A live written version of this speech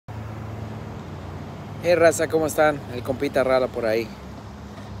Hey raza, ¿cómo están? El compita rara por ahí.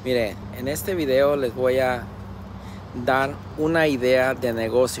 Mire, en este video les voy a dar una idea de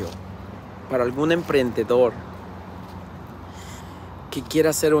negocio para algún emprendedor que quiera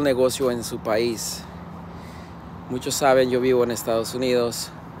hacer un negocio en su país. Muchos saben, yo vivo en Estados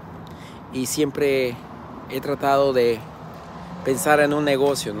Unidos y siempre he tratado de pensar en un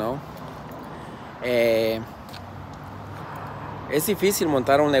negocio, ¿no? Es difícil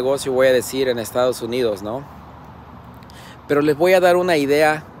montar un negocio, voy a decir, en Estados Unidos, ¿no? Pero les voy a dar una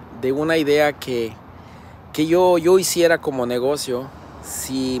idea de una idea que yo hiciera como negocio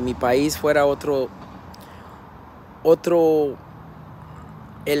si mi país fuera voy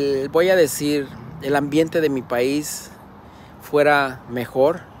a decir, el ambiente de mi país fuera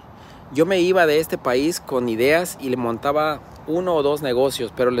mejor. Yo me iba de este país con ideas y le montaba 1 o 2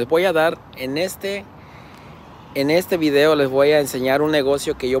 negocios, pero les voy a dar en este video les voy a enseñar un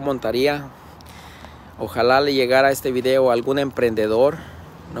negocio que yo montaría. Ojalá le llegara a este video a algún emprendedor,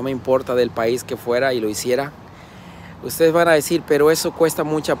 no me importa del país que fuera, y lo hiciera. Ustedes van a decir, pero eso cuesta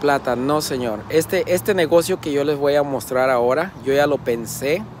mucha plata. No, señor. Este negocio que yo les voy a mostrar ahora, yo ya lo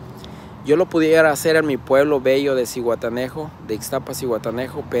pensé. Yo lo pudiera hacer en mi pueblo bello de Zihuatanejo, de Ixtapa,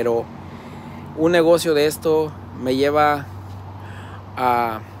 Zihuatanejo, pero un negocio de esto me lleva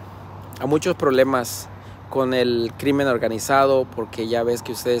a muchos problemas con el crimen organizado, porque ya ves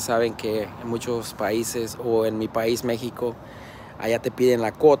que ustedes saben que en muchos países, o en mi país México, allá te piden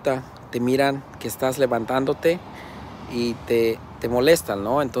la cuota, te miran que estás levantándote y te molestan,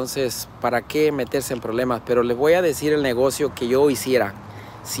 ¿no? Entonces, ¿para qué meterse en problemas? Pero les voy a decir el negocio que yo hiciera.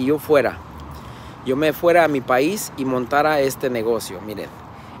 Si yo me fuera a mi país y montara este negocio. Miren,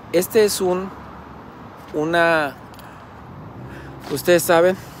 este es ustedes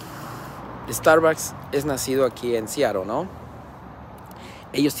saben, Starbucks es nacido aquí en Seattle, ¿no?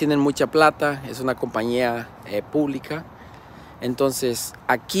 Ellos tienen mucha plata, es una compañía pública. Entonces,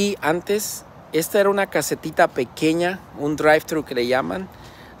 aquí antes, esta era una casetita pequeña, un drive-thru que le llaman,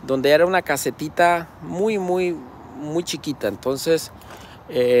 donde era una casetita muy chiquita. Entonces,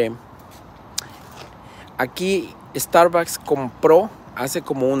 aquí Starbucks compró hace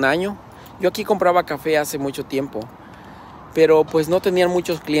como un año. Yo aquí compraba café hace mucho tiempo, pero pues no tenían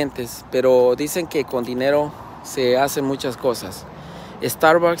muchos clientes, pero dicen que con dinero se hacen muchas cosas.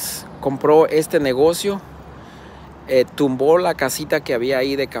 Starbucks compró este negocio, tumbó la casita que había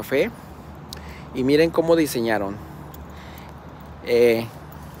ahí de café y miren cómo diseñaron.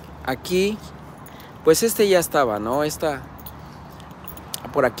 Aquí, pues ya estaba, ¿no?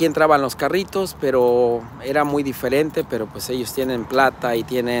 Por aquí entraban los carritos, pero era muy diferente, pero pues ellos tienen plata y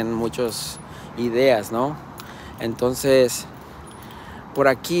tienen muchas ideas, ¿no? Entonces, por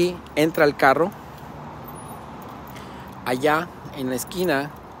aquí entra el carro. Allá en la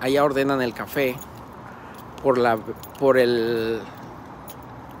esquina, allá ordenan el café por el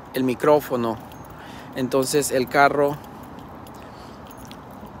micrófono. Entonces el carro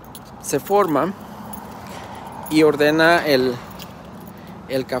se forma y ordena el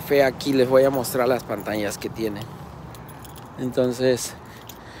café. Aquí les voy a mostrar las pantallas que tiene. Entonces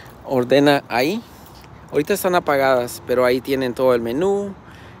ordena ahí. Ahorita están apagadas, pero ahí tienen todo el menú.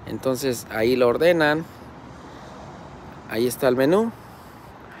 Entonces ahí lo ordenan. Ahí está el menú.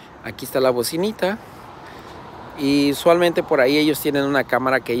 Aquí está la bocinita. Y usualmente por ahí ellos tienen una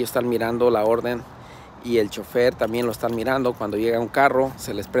cámara que ellos están mirando la orden. Y el chofer también lo están mirando. Cuando llega un carro,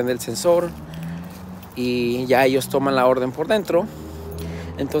 se les prende el sensor. Y ya ellos toman la orden por dentro.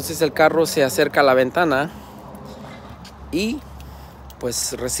 Entonces el carro se acerca a la ventana. Y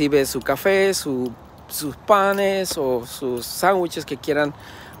pues recibe su café, sus panes o sus sándwiches que quieran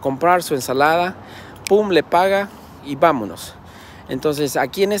comprar, su ensalada, pum, le paga y vámonos. Entonces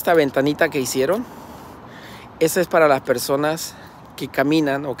aquí en esta ventanita que hicieron, esa es para las personas que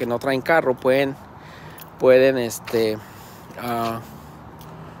caminan o que no traen carro, pueden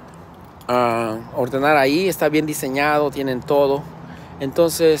ordenar ahí. Está bien diseñado, tienen todo.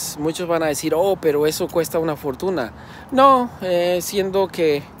 Entonces muchos van a decir, oh, pero eso cuesta una fortuna. No, siendo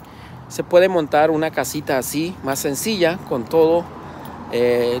que se puede montar una casita así, más sencilla, con todo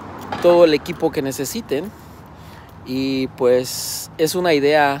el equipo que necesiten. Y pues es una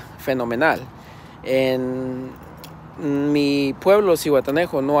idea fenomenal. En mi pueblo,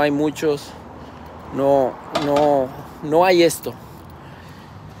 Zihuatanejo, no hay muchos, no hay esto.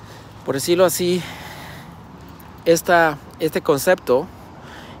 Por decirlo así, este concepto,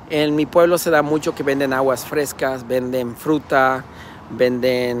 en mi pueblo se da mucho que venden aguas frescas, venden fruta,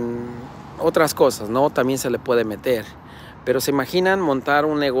 venden otras cosas, ¿no? También se le puede meter. Pero se imaginan montar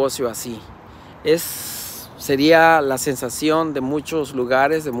un negocio así. Sería la sensación de muchos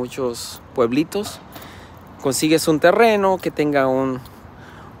lugares, de muchos pueblitos. consigues un terreno que tenga un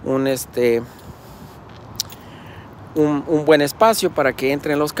buen espacio para que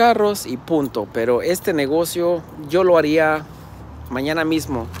entren los carros y punto. Pero este negocio yo lo haría mañana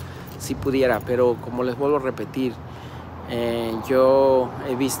mismo si pudiera, pero como les vuelvo a repetir, yo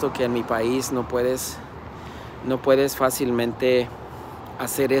he visto que en mi país no puedes fácilmente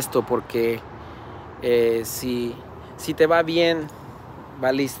hacer esto, porque si te va bien,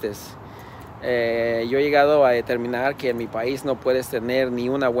 valistes. Yo he llegado a determinar que en mi país no puedes tener ni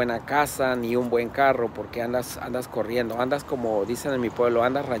una buena casa ni un buen carro, porque andas corriendo, andas, como dicen en mi pueblo,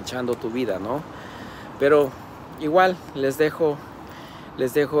 andas ranchando tu vida, ¿no? Pero igual les dejo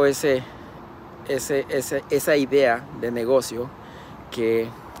esa idea de negocio, que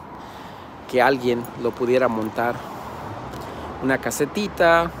alguien lo pudiera montar, una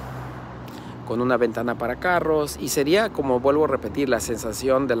casetita con una ventana para carros, y sería, como vuelvo a repetir, la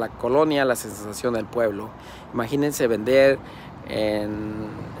sensación de la colonia, la sensación del pueblo. Imagínense vender en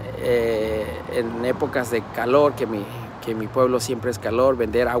épocas de calor, que mi pueblo siempre es calor,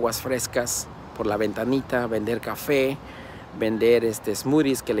 vender aguas frescas por la ventanita, vender café, vender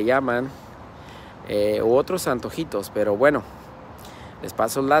smoothies que le llaman, u otros antojitos. Pero bueno, les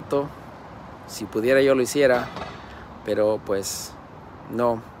paso el dato. Si pudiera yo lo hiciera, pero pues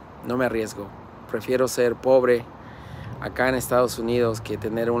no me arriesgo. Prefiero ser pobre acá en Estados Unidos que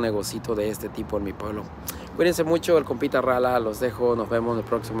tener un negocito de este tipo en mi pueblo. Cuídense mucho, el compita Rala, los dejo, nos vemos en el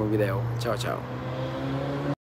próximo video. Chao, chao.